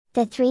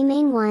The three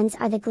main ones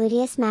are the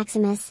gluteus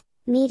maximus,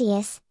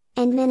 medius,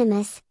 and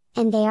minimus,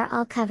 and they are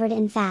all covered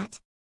in fat.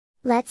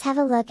 Let's have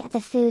a look at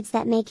the foods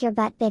that make your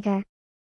butt bigger.